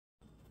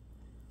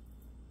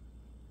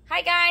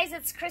Hi guys,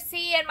 it's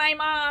Chrissy and my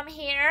mom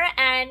here,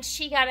 and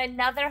she got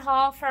another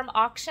haul from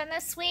auction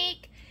this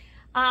week.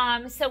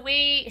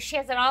 She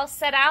has it all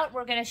set out.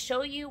 We're going to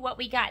show you what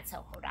we got,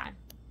 so hold on.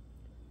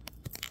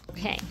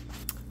 Okay.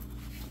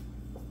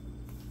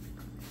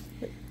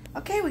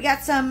 Okay, we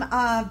got some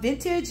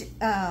vintage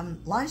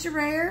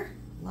lingerie.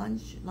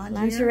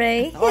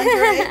 Lingerie.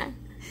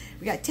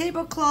 We got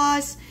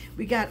tablecloths.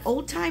 We got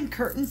old-time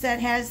curtains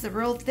that has the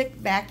real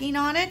thick backing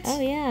on it.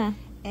 Oh, yeah.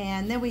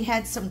 And then we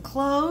had some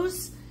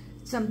clothes,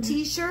 some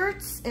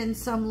t-shirts, and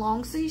some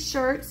long-sleeve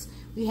shirts.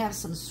 We have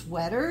some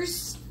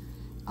sweaters.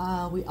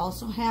 We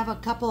also have a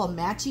couple of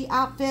matchy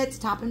outfits,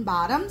 top and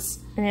bottoms.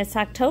 And it's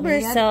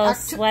October, so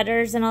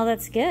sweaters and all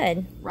that's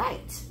good.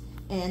 Right.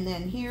 And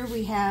then here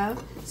we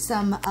have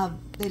some,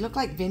 they look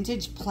like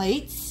vintage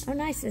plates. Oh,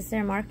 nice. Is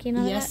there marking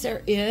on Yes,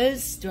 there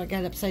is. Do I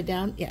got it upside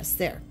down? Yes,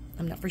 there.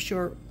 I'm not for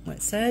sure what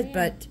it said,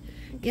 but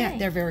yeah,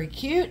 they're very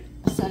cute.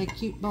 A set of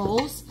cute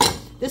bowls.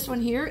 This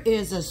one here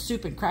is a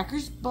soup and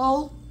crackers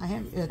bowl.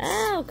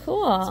 Oh,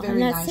 cool. I've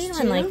not seen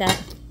one like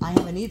that. I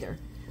haven't either.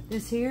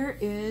 This here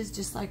is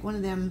just like one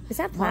of them. Is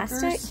that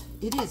plastic?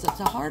 It is. It's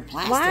a hard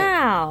plastic.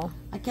 Wow.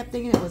 I kept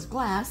thinking it was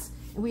glass.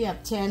 And we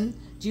have 10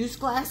 juice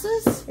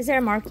glasses. Is there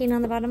a marking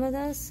on the bottom of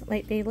those?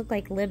 Like they look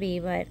like Libby,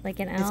 but like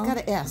an L? It's got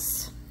an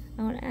S.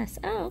 Oh, an S.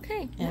 Oh,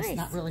 okay. Nice. It's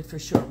not really for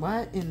sure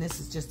what. And this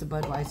is just a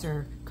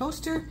Budweiser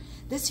coaster.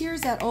 This here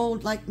is that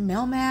old like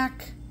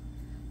Melmac.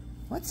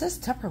 What's this?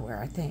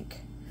 Tupperware, I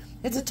think.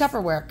 It's a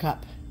Tupperware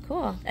cup.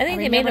 Cool. I think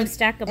they made them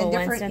stackable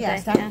ones, don't yeah,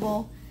 they?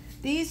 stackable. Yeah.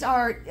 These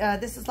are,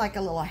 this is like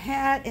a little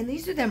hat, and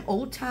these are them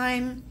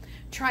old-time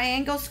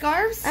triangle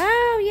scarves.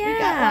 Oh, yeah. We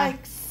got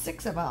like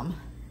 6 of them.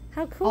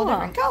 How cool. All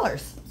different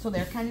colors. So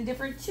they're kind of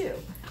different, too.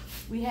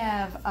 We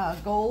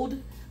have gold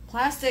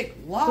plastic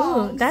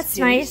long. Ooh, that's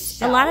nice.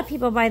 Shelf. A lot of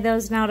people buy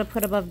those now to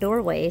put above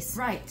doorways.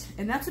 Right.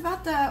 And that's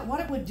about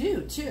what it would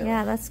do, too.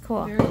 Yeah, that's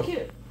cool. Very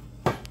cute.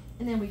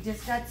 And then we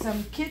just got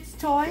some kids'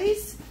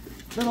 toys.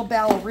 Little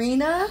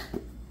ballerina.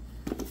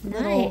 Nice.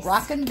 Little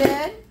rocking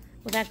bed.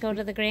 Will that go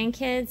to the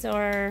grandkids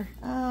or?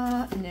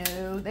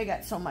 No, they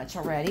got so much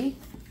already.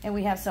 And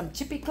we have some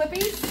Chippy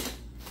Clippies.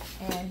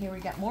 And here we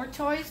got more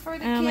toys for the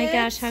kids. Oh my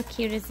gosh, how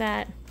cute is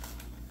that?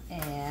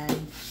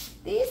 And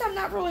these, I'm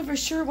not really for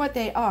sure what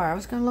they are. I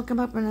was going to look them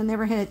up and I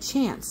never had a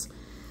chance.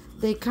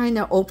 They kind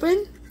of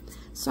open.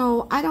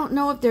 So I don't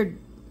know if they're,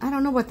 I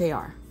don't know what they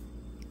are.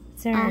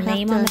 Is there a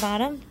name on the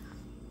bottom?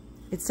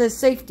 It says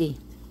safety.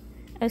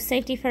 Oh,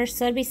 safety first.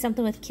 So it'd be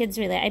something with kids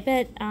related. I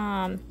bet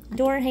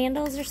door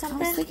handles or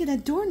something. I was thinking a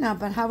doorknob,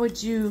 but how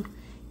would you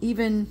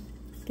even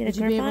get a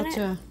grip on it?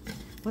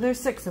 Well, there's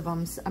 6 of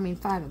them. I mean,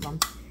 5 of them.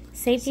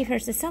 Safety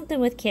first is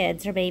something with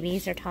kids or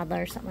babies or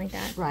toddlers, something like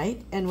that.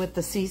 Right. And with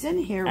the season,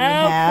 here we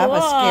have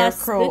a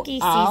scarecrow spooky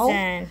owl.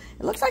 Season.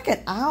 It looks like an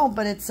owl,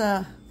 but it's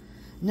a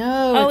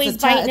no. Oh, it's he's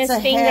biting his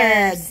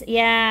fingers. Head.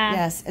 Yeah.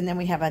 Yes. And then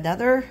we have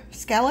another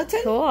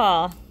skeleton.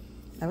 Cool.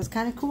 That was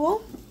kind of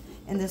cool.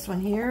 And this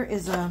one here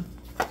is a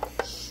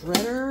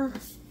shredder,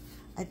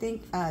 I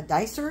think,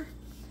 dicer.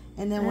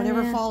 And then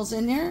whatever falls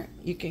in there,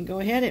 you can go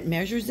ahead, it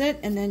measures it,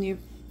 and then you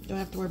don't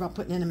have to worry about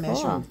putting in a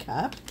measuring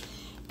cup.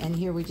 And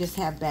here we just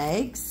have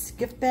bags,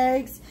 gift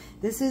bags.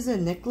 This is a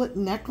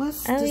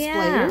necklace displayer.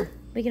 Yeah.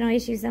 We can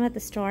always use them at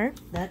the store.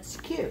 That's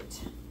cute.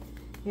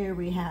 Here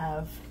we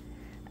have...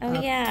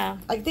 yeah.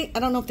 I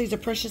don't know if these are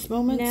Precious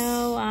Moments.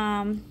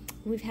 No,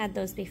 we've had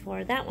those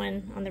before. That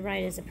one on the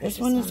right is a Precious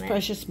Moment. This one is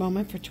Precious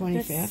Moment for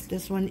 25th.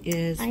 This one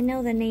is... I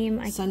know the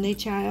name. Sunday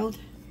Child.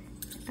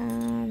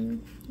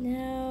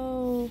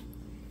 No.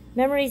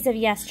 Memories of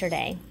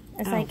Yesterday.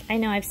 It's like, I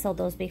know I've sold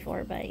those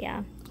before, but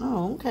yeah.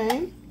 Oh,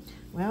 okay.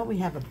 Well, we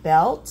have a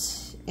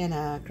belt and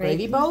a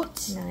gravy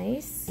boat.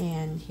 Nice.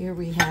 And here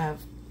we have,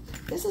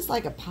 this is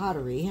like a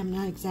pottery. I'm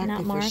not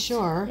exactly for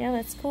sure. Yeah,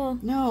 that's cool.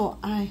 No,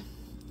 I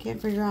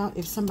can't figure out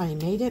if somebody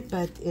made it,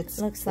 but it's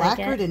looks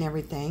lacquered like it. And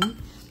everything.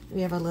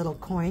 We have a little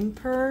coin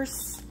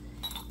purse.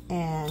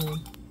 And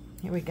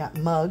here we got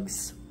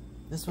mugs.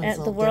 This one's a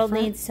little The world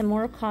different. needs some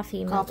more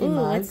coffee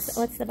mugs.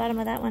 What's the bottom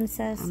of that one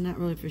says? I'm not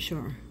really for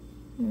sure.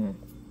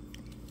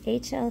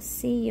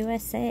 HLC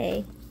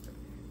USA.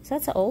 So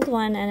that's an old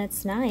one, and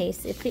it's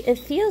nice. It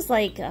feels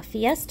like a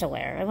Fiesta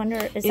ware. I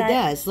wonder, is that... It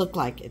does look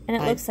like it.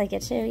 And it looks like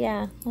it, too,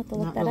 yeah. We'll have to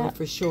look that up. Not really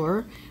for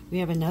sure. We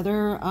have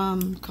another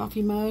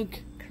coffee mug.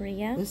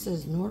 Korea. This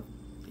is I'm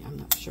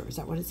not sure. Is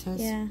that what it says?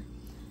 Yeah.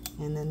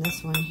 And then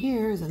this one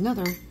here is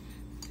another...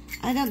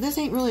 this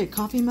ain't really a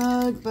coffee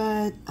mug,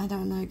 but I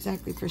don't know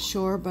exactly for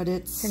sure, but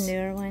it's... a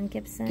newer one,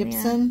 Gibson.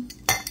 Yeah.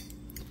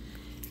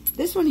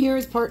 This one here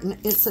is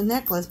it's a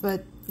necklace,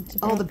 but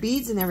all the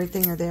beads and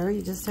everything are there.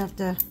 You just have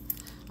to,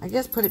 I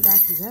guess, put it back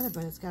together,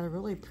 but it's got a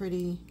really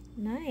pretty...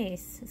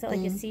 Nice. Is that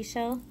like a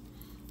seashell?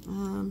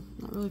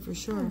 Not really for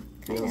sure.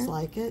 Feels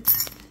like it.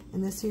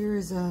 And this here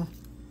is a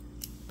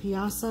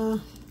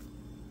Piazza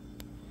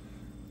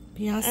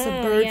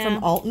bird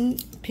from Alton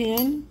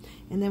pin.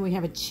 And then we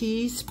have a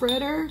cheese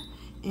spreader.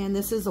 And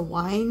this is a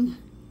wine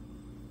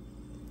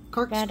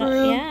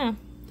corkscrew. Yeah.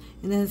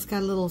 And then it's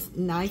got a little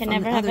knife Can on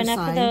never the have other enough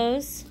side. of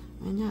those.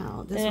 I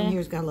know. This one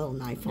here's got a little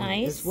knife on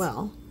it as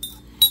well.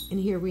 And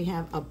here we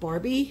have a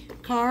Barbie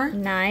car.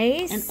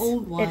 Nice. An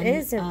old one. It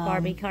is a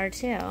Barbie car,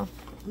 too.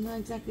 I'm not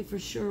exactly for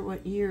sure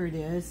what year it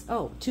is.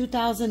 Oh,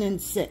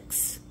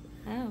 2006.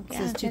 Oh, It yeah.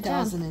 says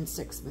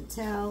 2006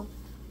 Mattel.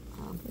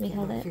 Let me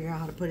hold it. Figure out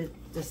how to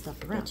put this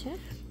stuff around. Gotcha.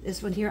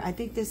 This one here, I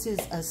think this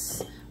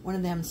is one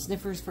of them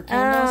sniffers for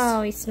candles.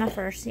 Oh,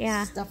 snuffers,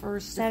 yeah. Sniffer,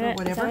 Is that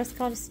whatever. what it's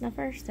called? A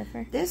snuffer?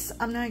 Sniffer? This,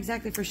 I'm not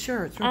exactly for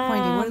sure. It's real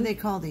pointy. What do they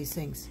call these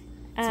things?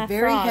 It's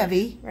very frog,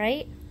 heavy.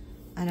 Right?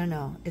 I don't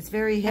know. It's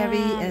very heavy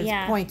and it's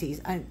yeah. pointy.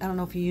 I don't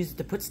know if you use it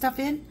to put stuff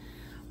in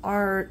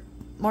or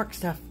mark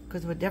stuff,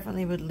 because it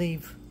definitely would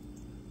leave.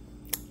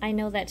 I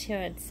know that too.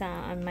 It's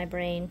on my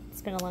brain.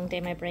 It's been a long day.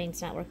 My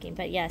brain's not working.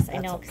 But yes, I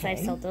know because I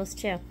sold those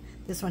too.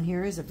 This one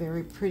here is a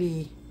very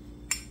pretty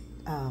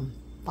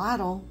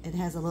bottle. It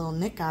has a little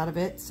nick out of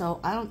it.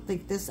 So I don't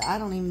think this, I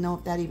don't even know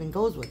if that even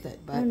goes with it.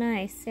 But oh,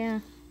 nice.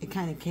 Yeah. It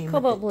kind of came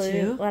Cobalt with it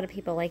blue. too. A lot of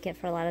people like it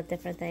for a lot of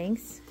different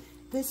things.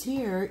 This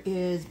here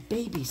is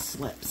baby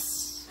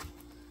slips.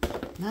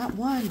 Not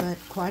one, but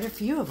quite a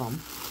few of them.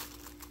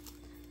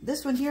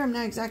 This one here, I'm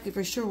not exactly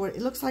for sure what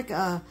it looks like.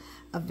 A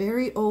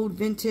very old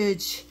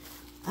vintage.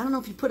 I don't know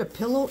if you put a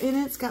pillow in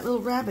it. It's got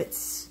little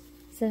rabbits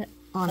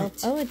on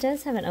it. Oh, it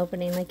does have an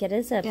opening, like it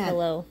is a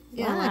pillow.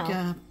 Yeah, wow.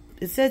 like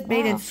it says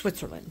made in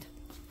Switzerland.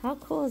 How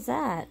cool is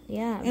that?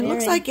 Yeah. It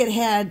looks like it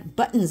had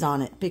buttons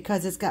on it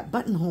because it's got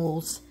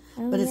buttonholes,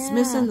 but it's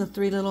missing the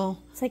three little.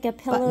 It's like a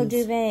pillow buttons.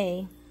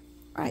 duvet.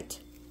 Right.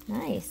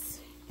 Nice.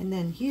 And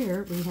then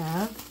here we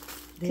have.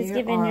 Because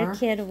giving your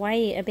kid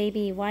a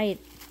baby white,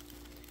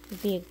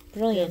 would be a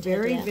brilliant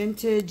very idea.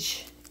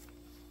 vintage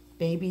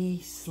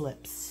baby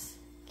slips.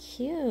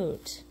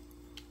 Cute.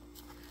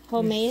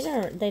 Homemade,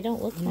 or they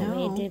don't look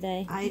homemade, do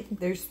they?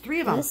 There's three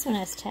of them. This one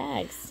has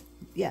tags.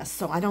 Yes,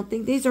 so I don't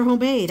think these are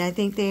homemade. I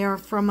think they are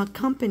from a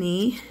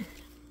company.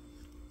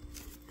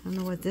 I don't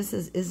know what this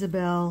is.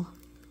 Isabel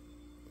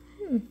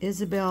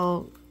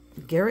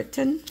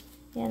Garretton.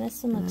 Yeah,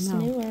 this one looks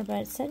newer,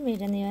 but it said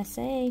made in the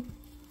USA.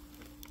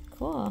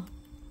 Cool.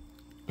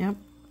 Yep.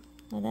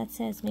 Oh, that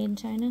says made in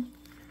China.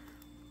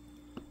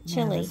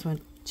 Chile. Yeah, this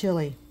one,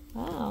 Chile.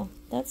 Wow,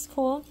 that's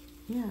cool.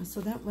 Yeah,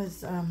 so that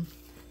was,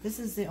 this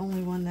is the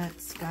only one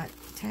that's got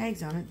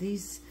tags on it.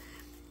 These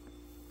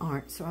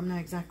aren't, so I'm not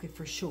exactly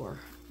for sure.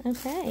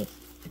 Okay.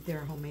 If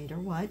they're homemade or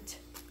what.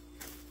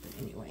 But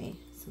anyway,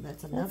 so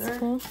that's another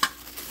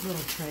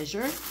little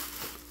treasure.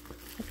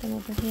 Put them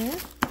over here.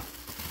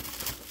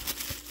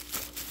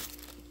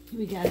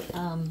 We got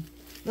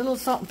little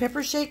salt and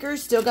pepper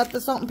shakers. Still got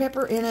the salt and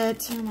pepper in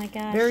it. Oh my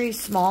gosh. Very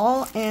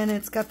small, and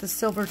it's got the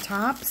silver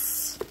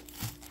tops.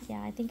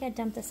 Yeah, I think I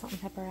dumped the salt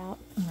and pepper out.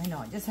 I know,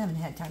 I just haven't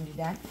had time to do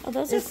that. Oh,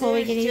 those are cool.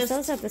 We can use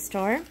those at the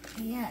store.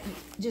 Yeah,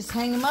 just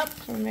hang them up.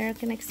 From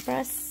American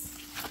Express.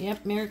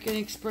 Yep, American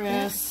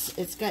Express.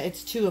 Yeah.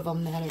 It's two of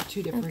them that are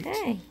two different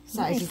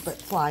sizes,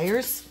 but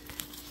flyers.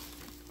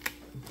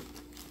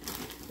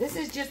 This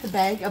is just a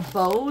bag of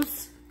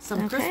bows,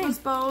 some Christmas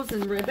bows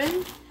and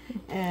ribbon.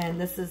 And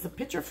this is a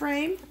picture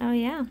frame. Oh,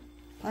 yeah.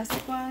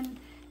 Plastic one.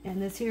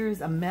 And this here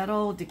is a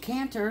metal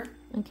decanter.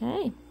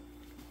 Okay.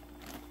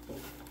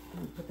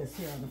 I'll put this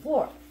here on the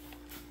floor.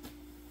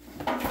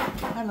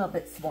 A little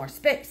bit more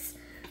space.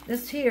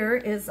 This here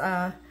is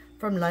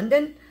from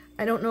London.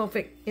 I don't know if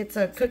it's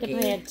a cookie.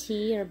 It had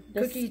tea or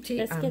biscuits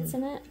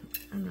in it.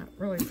 I'm not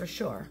really for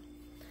sure.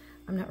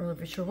 I'm not really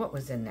for sure what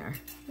was in there.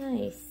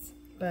 Nice.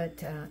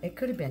 But it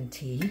could have been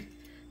tea.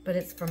 But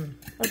it's from...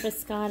 Or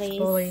biscottis.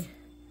 Fully.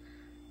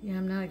 Yeah,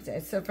 I'm not exactly.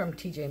 It's from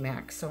TJ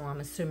Maxx, so I'm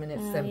assuming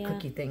it's them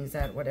cookie things,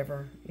 that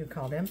whatever you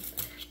call them.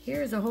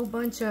 Here's a whole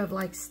bunch of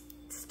like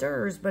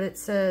stirs, but it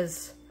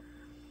says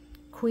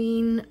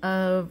Queen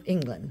of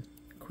England,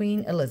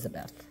 Queen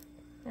Elizabeth.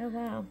 Oh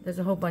wow! There's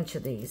a whole bunch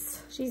of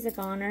these. She's a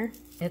goner.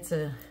 It's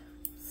a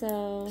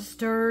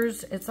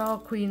stirs. It's all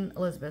Queen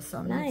Elizabeth, so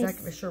I'm not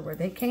exactly sure where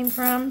they came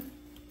from.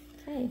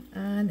 Okay.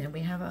 And then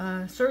we have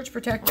a surge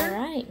protector. All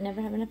right,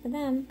 never have enough of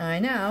them. I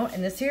know.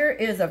 And this here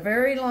is a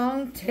very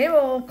long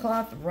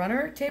tablecloth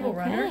runner,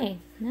 runner. Okay,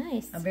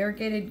 nice. A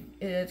variegated,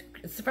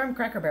 it's from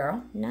Cracker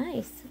Barrel.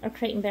 Nice. Or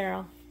Crate and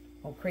Barrel.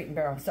 Oh, Crate and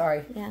Barrel,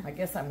 sorry. Yeah. I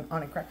guess I'm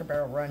on a Cracker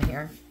Barrel run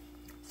here.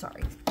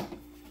 Sorry.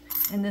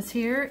 And this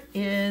here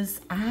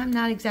is, I'm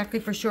not exactly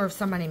for sure if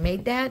somebody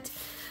made that,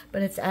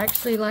 but it's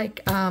actually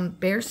like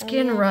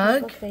bearskin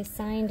rug. Look, they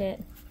signed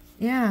it.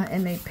 Yeah,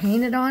 and they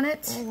painted on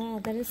it. Oh, wow,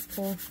 that is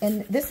cool.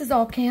 And this is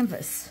all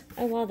canvas.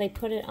 Oh, wow, they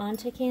put it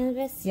onto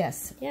canvas?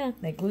 Yes. Yeah.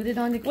 They glued it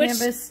onto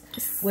canvas,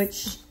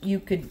 which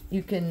you can,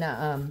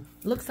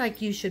 looks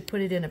like you should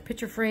put it in a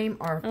picture frame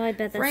or I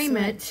bet frame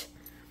it.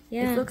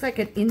 Yeah. It looks like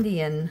an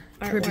Indian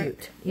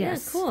tribute.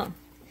 Yes. Yeah, cool.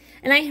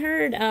 And I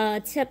heard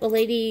a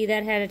lady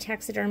that had a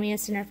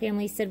taxidermist in her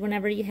family said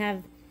whenever you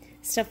have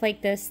stuff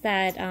like this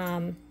that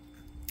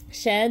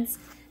sheds,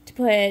 to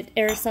put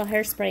aerosol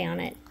hairspray on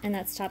it, and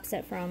that stops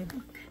it from...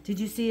 Did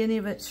you see any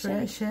of it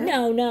shed?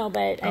 No,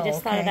 but I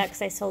just thought of that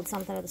because I sold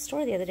something at the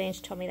store the other day, and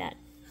she told me that.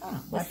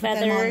 with I put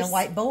feathers. them on the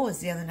white boas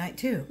the other night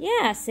too.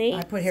 Yeah, see?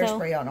 I put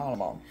hairspray on all of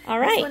them. All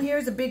right. This one here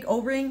is a big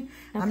O-ring.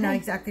 Okay. I'm not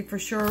exactly for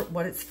sure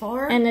what it's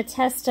for. And the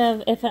test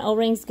of if an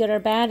O-ring's good or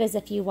bad is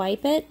if you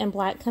wipe it and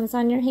black comes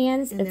on your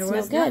hands, And it's there no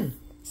was good. none.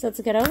 So it's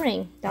a good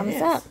O-ring. Thumbs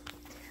is. up.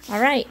 All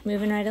right,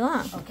 moving right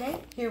along. Okay,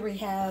 here we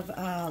have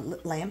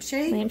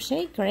lampshade.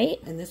 Lampshade,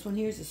 great. And this one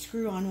here is a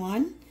screw-on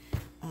one.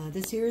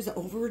 This here is an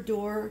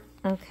over-door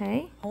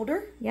Okay.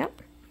 holder,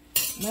 Yep.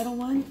 metal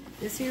one.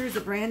 This here is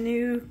a brand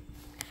new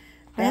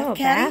Oh, bath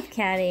caddy. bath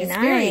caddy. It's Nice.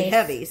 very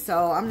heavy,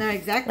 so I'm not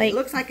exactly. Like- It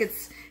looks like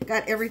it's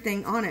got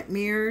everything on it.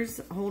 Mirrors,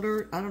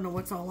 holder. I don't know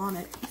what's all on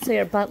it. So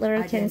your butler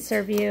can didn't.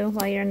 serve you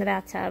while you're in the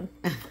bathtub.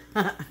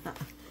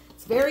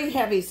 It's very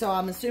heavy, so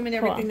I'm assuming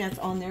everything Cool. that's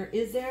on there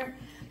is there.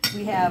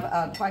 We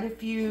have quite a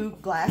few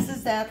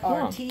glasses that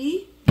are Cool.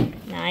 tea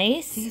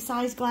Nice.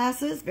 size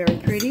glasses. Very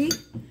pretty.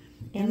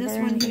 And this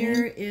Amber one and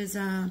here is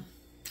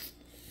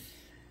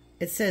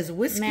it says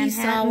whiskey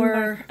Manhattan sour.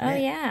 bar- Oh,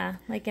 yeah.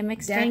 Like a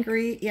mixed drink.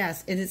 Daiquiri,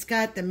 yes, and it's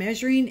got the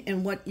measuring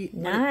and what it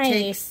Nice.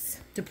 takes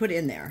to put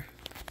in there.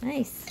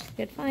 Nice.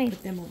 Good find.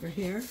 Put them over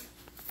here.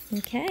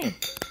 Okay.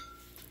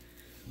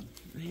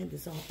 I had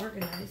this all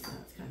organized, now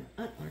it's kind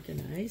of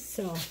unorganized.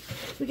 So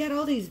we got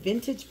all these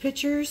vintage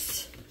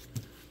pictures,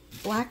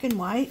 black and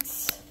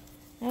whites.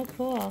 Oh,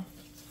 cool.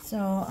 So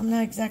I'm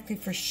not exactly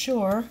for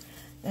sure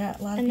that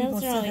a lot of And people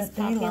those are said always that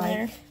they popular.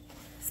 like.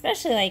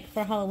 Especially like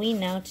for Halloween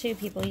now, too.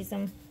 People use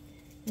them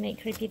to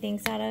make creepy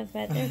things out of.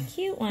 But they're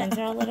cute ones.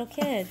 They're all little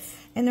kids.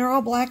 And they're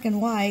all black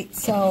and white,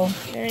 so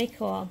Very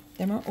cool.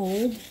 them are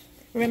old.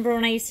 Remember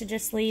when I used to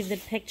just leave the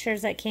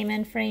pictures that came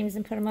in frames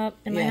and put them up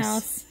in my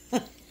house?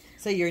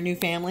 So you're a new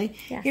family.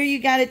 Yeah. Here you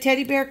got a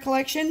teddy bear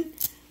collection.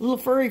 Little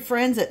furry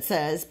friends, it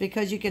says,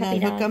 because you can Puppy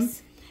unhook them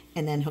dogs.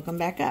 and then hook them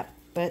back up.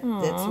 But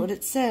Aw. that's what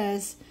it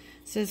says.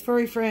 It says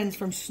furry friends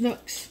from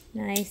Snooks.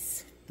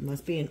 Nice. It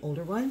must be an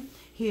older one.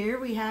 Here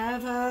we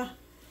have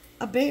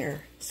a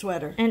bear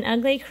sweater. An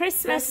ugly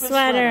Christmas Christmas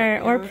sweater.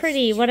 sweater. Or It's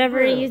pretty, whatever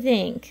true. you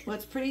think.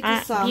 What's pretty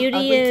to some, beauty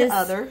ugly is- to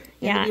other. In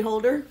yeah. the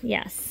beholder.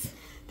 Yes.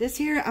 This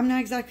here, I'm not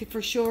exactly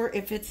for sure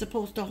if it's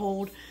supposed to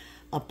hold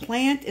a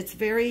plant. It's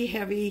very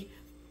heavy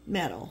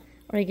metal.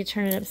 Or you could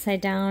turn it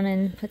upside down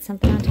and put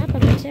something on top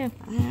of it, too.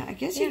 I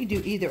guess you could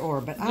do either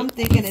or, but I'm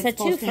thinking it's It's a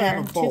supposed to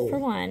have a bowl. 2 for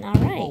 1. All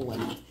bowl right.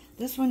 in it.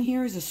 This one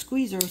here is a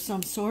squeezer of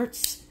some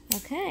sorts.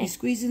 Okay. You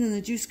squeeze it and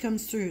the juice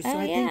comes through. So Oh,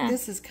 I yeah. think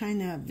this is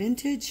kind of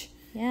vintage.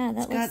 Yeah,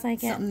 that It's looks got like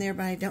something it. there,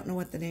 but I don't know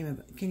what the name of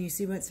it. Can you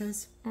see what it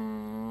says?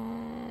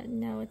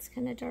 No, it's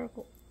kind of dark.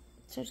 It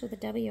starts with a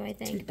W, I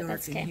think. Too But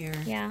that's dark okay. in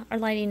here. Yeah, our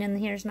lighting in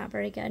here is not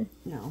very good.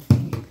 No.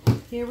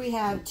 Here we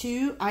have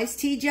 2 iced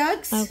tea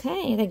jugs.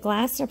 Okay, the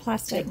glass or They're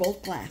plastic?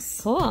 both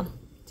glass. Cool.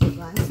 2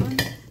 glass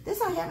ones.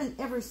 This I haven't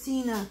ever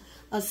seen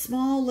a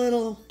small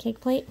little Cake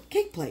plate?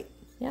 cake plate.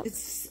 Yep.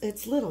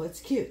 It's little, it's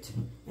cute.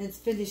 And it's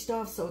finished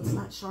off so it's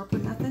not sharp or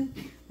nothing.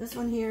 This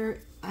one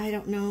here, I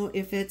don't know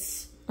if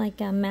it's Like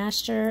a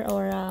master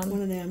or,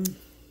 one of them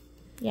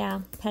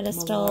yeah,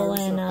 pedestal Malars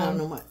and, or, I don't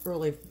know what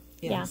really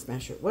yeah.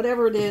 smasher.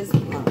 Whatever it is, I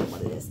don't know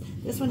what it is.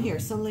 This one here,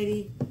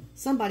 somebody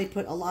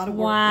put a lot of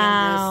work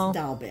wow, in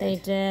this doll bed. they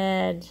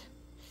did.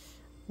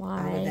 Why?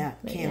 Out of that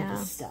But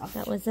canvas yeah, stuff.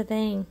 that was the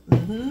thing.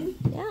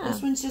 Mm-hmm. Yeah.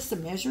 This one's just a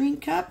measuring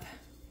cup.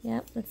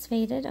 Yep, that's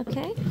faded.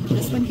 Okay.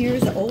 This one here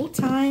is an old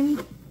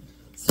time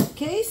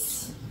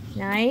suitcase.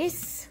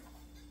 Nice.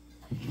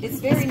 It's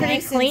very Pretty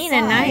nice clean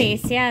and inside.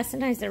 nice. Yeah,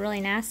 sometimes they're really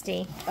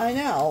nasty. I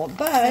know,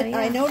 but So, yeah.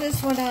 I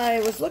noticed when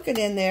I was looking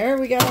in there,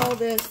 we got all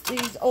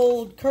these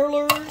old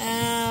curlers.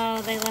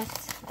 Oh, they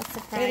left a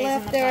surprise They in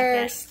left the their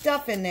bucket.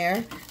 stuff in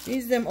there.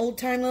 These are them old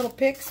time little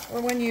picks for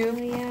when you Oh,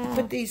 yeah.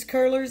 put these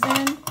curlers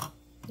in.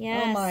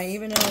 Yes. Oh my,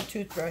 even an old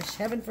toothbrush.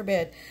 Heaven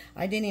forbid.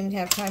 I didn't even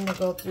have time to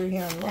go through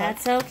here and look.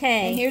 That's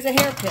okay. And here's a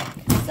hair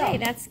pick. So, Okay,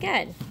 that's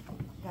good.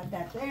 got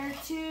that there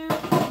too.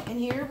 And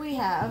here we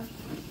have,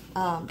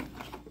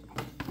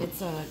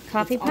 it's a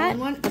Coffee it's pot?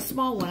 all-in-one, a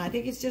small one. I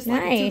think it's just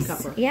like a Nice.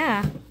 two-cupper.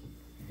 Yeah,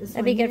 This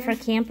that'd be one good here,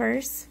 for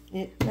campers.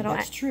 Little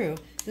That's true.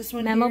 This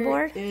one memo here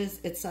board?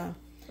 it's a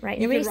Right,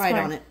 you can erase write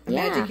board. on it. A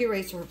Yeah. magic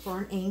eraser for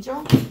an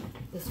angel.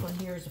 This one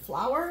here is a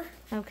flower.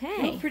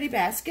 Okay. Little pretty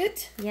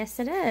basket. Yes,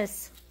 it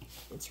is.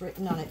 It's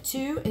written on it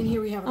too. And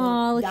here we have a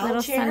Oh, look, doll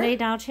little chair. Sunday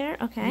doll chair.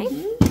 Okay.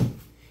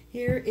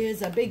 Here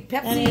is a big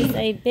Pepsi. That is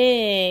a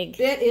big.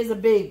 It is a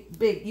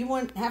big. You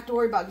wouldn't have to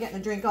worry about getting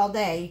a drink all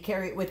day. You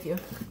carry it with you.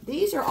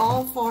 These are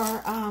all for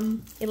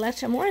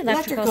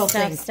Electrical stuff.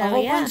 things. So a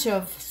whole yeah, bunch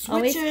of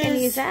always switches. can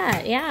use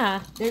that.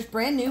 Yeah. There's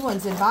brand new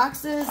ones in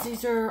boxes.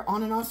 These are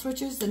on and off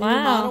switches. The new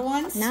Wow. model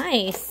ones.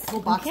 Nice. Little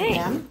box Okay. of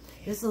them.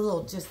 This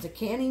is just a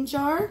canning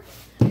jar.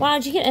 Wow,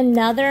 did you get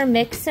another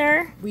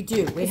mixer? We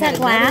do. We Is had that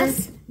glass?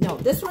 another- No,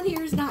 this one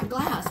here is not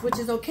glass, which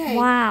is okay.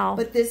 Wow.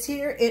 But this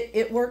here,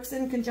 it works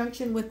in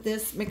conjunction with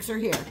this mixer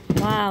here.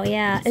 Wow,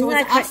 yeah. So Isn't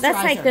that it's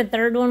that's like Osterizer. the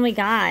third one we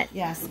got.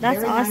 Yes. That's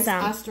very awesome.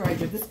 Nice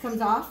Osterizer. This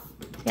comes off.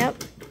 Yep.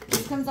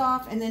 This comes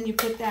off, and then you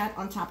put that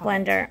on top of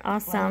Blender. it.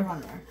 Awesome. Blender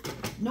on there.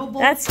 No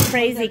bulk. That's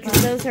crazy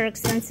because those are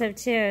expensive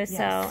too. So,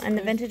 Yes. and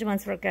the vintage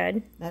ones were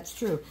good. That's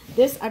true.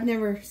 This, I've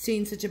never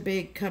seen such a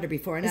big cutter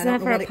before. And Is I don't that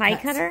know for what a it pie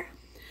cuts. cutter?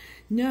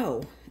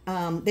 No.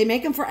 They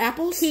make them for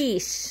apples.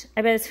 Quiche.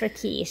 I bet it's for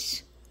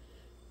quiche.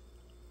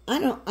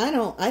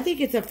 I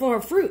think it's for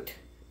a fruit,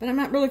 but I'm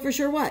not really for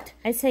sure what.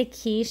 I'd say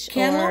quiche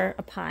Cantaloupe? or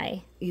a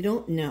pie. You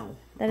don't know.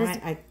 That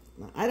is.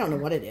 I don't know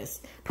what it is.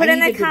 Put I in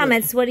need the to Google it.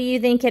 comments, what do you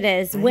think it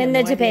is? Win have the no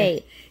idea.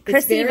 debate. It's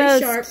Christy very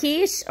votes sharp.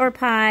 quiche or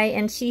pie,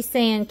 and she's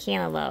saying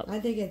cantaloupe. I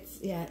think it's,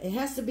 yeah, it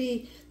has to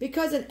be,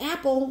 because an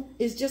apple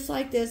is just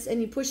like this,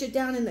 and you push it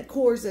down and it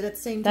cores it at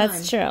the same time.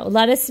 That's true.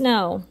 Let us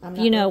know I'm if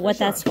not you know really what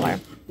sure. that's for.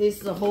 This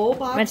is a whole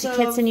box Bunch of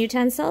kits and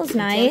utensils.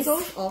 Nice.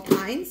 utensils, all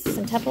kinds.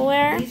 Some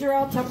Tupperware. These are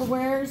all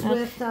Tupperwares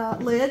with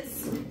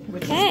lids,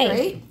 which Okay. is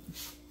great.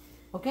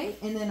 Okay,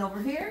 and then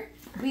over here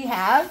we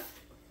have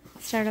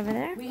Start over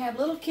there.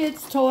 little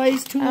kids'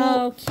 toys, tool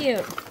Oh,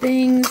 cute.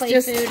 things, Play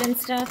just food and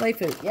stuff. play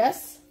food.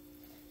 Yes.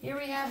 Here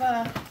we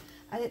have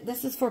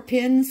this is for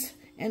pins,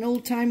 an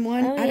old time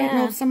one. Oh, I don't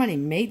know yeah. if somebody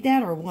made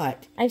that or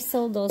what. I've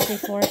sold those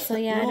before, so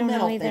yeah, I Little don't know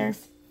metal either.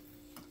 things.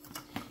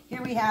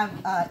 Here we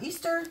have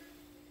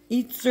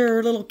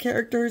Easter little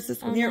characters. This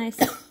Oh, one here. nice.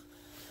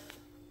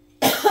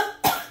 I'm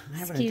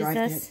having a Excuse dry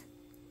us. fit.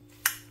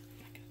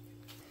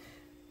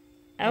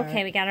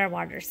 Okay, we got our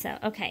water, so,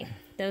 okay.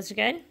 Those are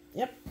good?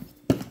 Yep.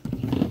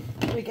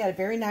 We got a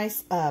very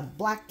nice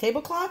black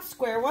tablecloth,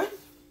 square one.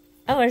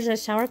 Oh, is it a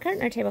shower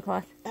curtain or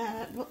tablecloth?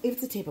 Well,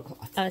 it's a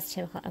tablecloth. Oh, it's a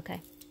tablecloth.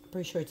 Okay.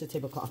 Pretty sure it's a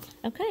tablecloth.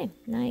 Okay,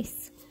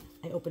 nice.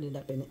 I opened it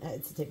up and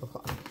it's a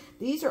tablecloth.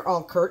 These are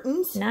all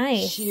curtains.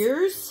 Nice.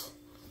 Shears.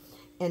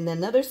 And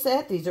another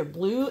set. These are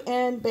blue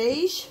and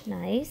beige.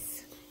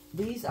 Nice.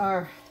 These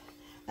are,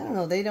 I don't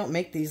know, they don't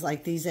make these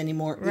like these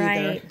anymore either.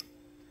 Right.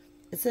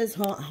 It says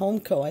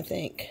Homeco, I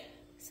think.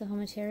 So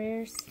home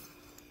interiors?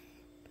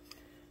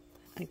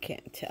 I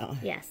can't tell.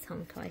 Yes,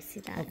 Homeco, I see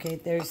that. Okay,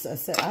 there's a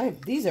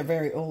set. These are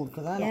very old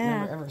because I don't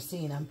remember ever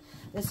seeing them.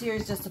 This here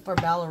is just for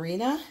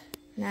ballerina.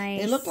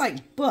 Nice. They look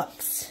like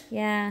books.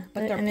 Yeah.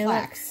 But they're and they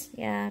plaques. Look,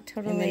 yeah,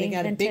 totally. And then they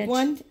got vintage. a big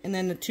one and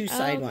then the two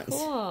side Oh, ones.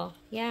 cool.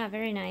 Yeah,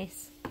 very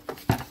nice.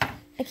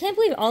 I can't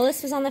believe all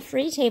this was on the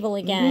free table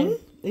again.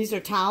 These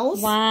are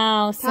towels.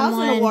 Wow, Towels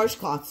and a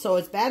washcloth, so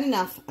it's bad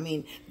enough. I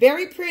mean,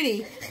 very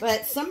pretty,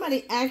 but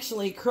somebody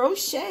actually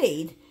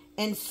crocheted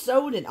and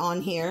sewed it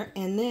on here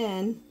and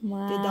then did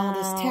all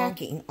this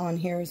tacking on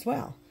here as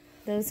well.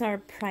 Those are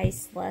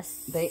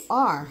priceless. They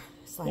are.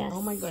 It's like, Yes.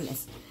 oh my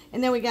goodness.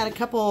 And then we got a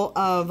couple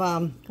of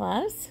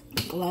Gloves?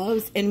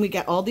 gloves, and we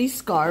got all these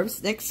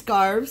scarves, neck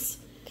scarves,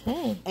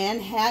 Okay. and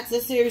hats.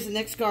 This here is the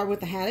neck scarf with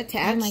the hat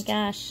attached. Oh my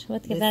gosh. We'll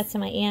have to give that to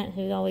my aunt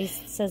who always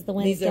says the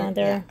wind's These are, going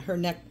there. yeah, her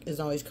neck is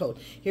always cold.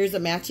 Here's a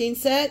matching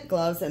set,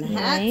 gloves and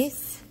hats.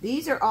 Nice.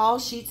 These are all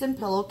sheets and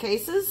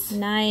pillowcases.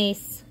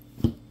 Nice.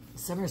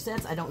 Summer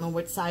sets. I don't know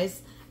what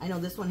size. I know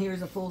this one here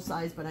is a full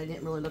size, but I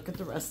didn't really look at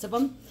the rest of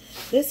them.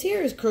 This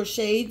here is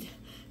crocheted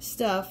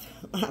stuff.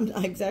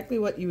 Not exactly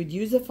what you would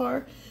use it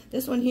for.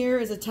 This one here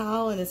is a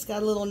towel, and it's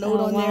got a little note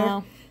on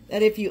there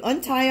that if you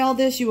untie all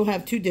this, you will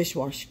have 2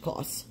 dishwash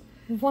cloths.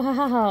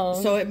 Wow.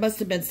 So it must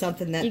have been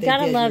something that You they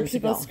gotta did love years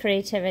people's ago.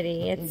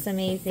 creativity. It's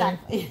amazing.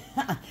 Exactly.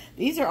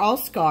 These are all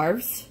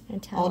scarves, And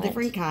all talent.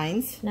 different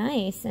kinds.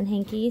 Nice. And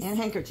hankies. And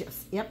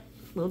handkerchiefs. Yep.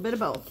 A little bit of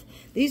both.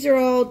 These are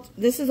all,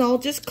 this is all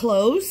just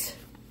clothes.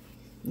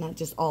 Not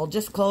just all,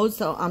 just clothes,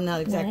 so I'm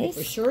not exactly Nice.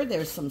 for sure.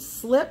 There's some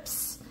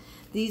slips.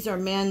 These are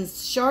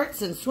men's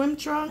shorts and swim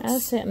trunks. Oh,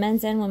 so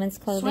men's and women's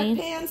clothing.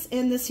 Sweatpants.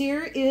 And this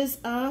here is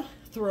a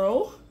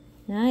throw.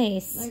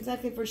 Nice. Not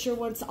exactly for sure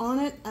what's on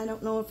it. I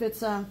don't know if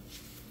it's a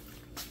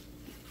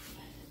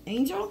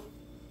angel.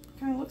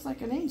 Kind of looks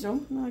like an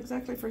angel. Not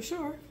exactly for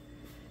sure.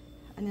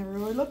 I never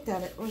really looked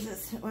at it. What's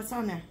this? What's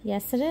on there?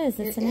 Yes, it is.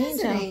 It's an It is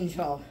angel. an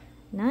angel.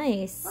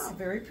 Nice. Wow,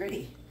 very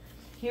pretty.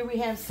 Here we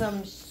have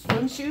some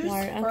swim shoes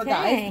for Okay.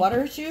 guys,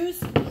 water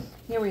shoes.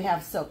 Here we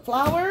have silk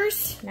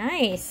flowers.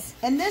 Nice.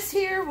 And this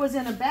here was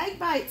in a bag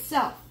by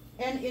itself.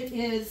 And it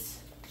is,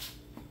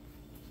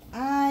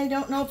 I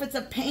don't know if it's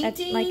a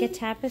painting. Like a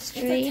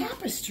tapestry. It's a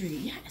tapestry,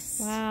 yes.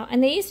 Wow.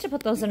 And they used to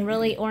put those in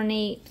really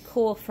ornate,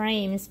 cool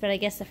frames, but I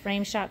guess the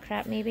frame shot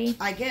crap maybe.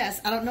 I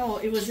guess. I don't know.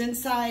 It was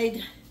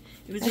inside,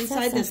 That's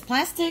inside awesome. this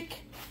plastic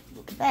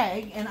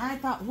bag. And I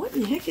thought, what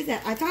in the heck is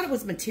that? I thought it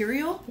was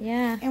material.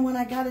 Yeah. And when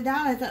I got it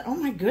out, I thought, oh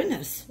my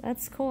goodness.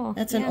 That's cool.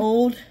 That's Yeah. an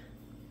old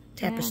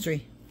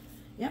tapestry.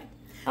 Yep.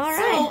 All So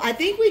right. I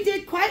think we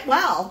did quite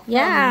well.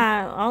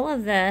 Yeah, all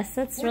of this.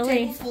 That's We're really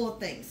table full of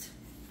things.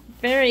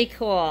 very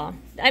cool.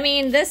 I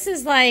mean, this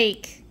is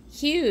like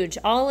huge,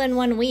 all in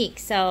 1 week.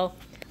 So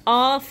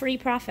all free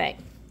profit.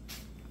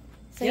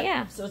 So Yep.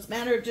 yeah. So it's a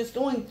matter of just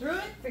going through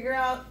it, figure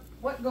out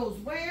what goes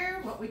where,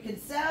 what we can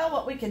sell,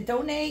 what we can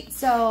donate.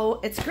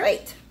 So it's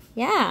great.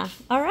 Yeah.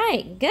 All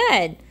right.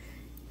 Good.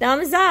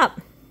 Thumbs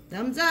up.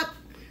 Thumbs up.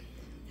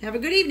 Have a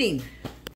good evening.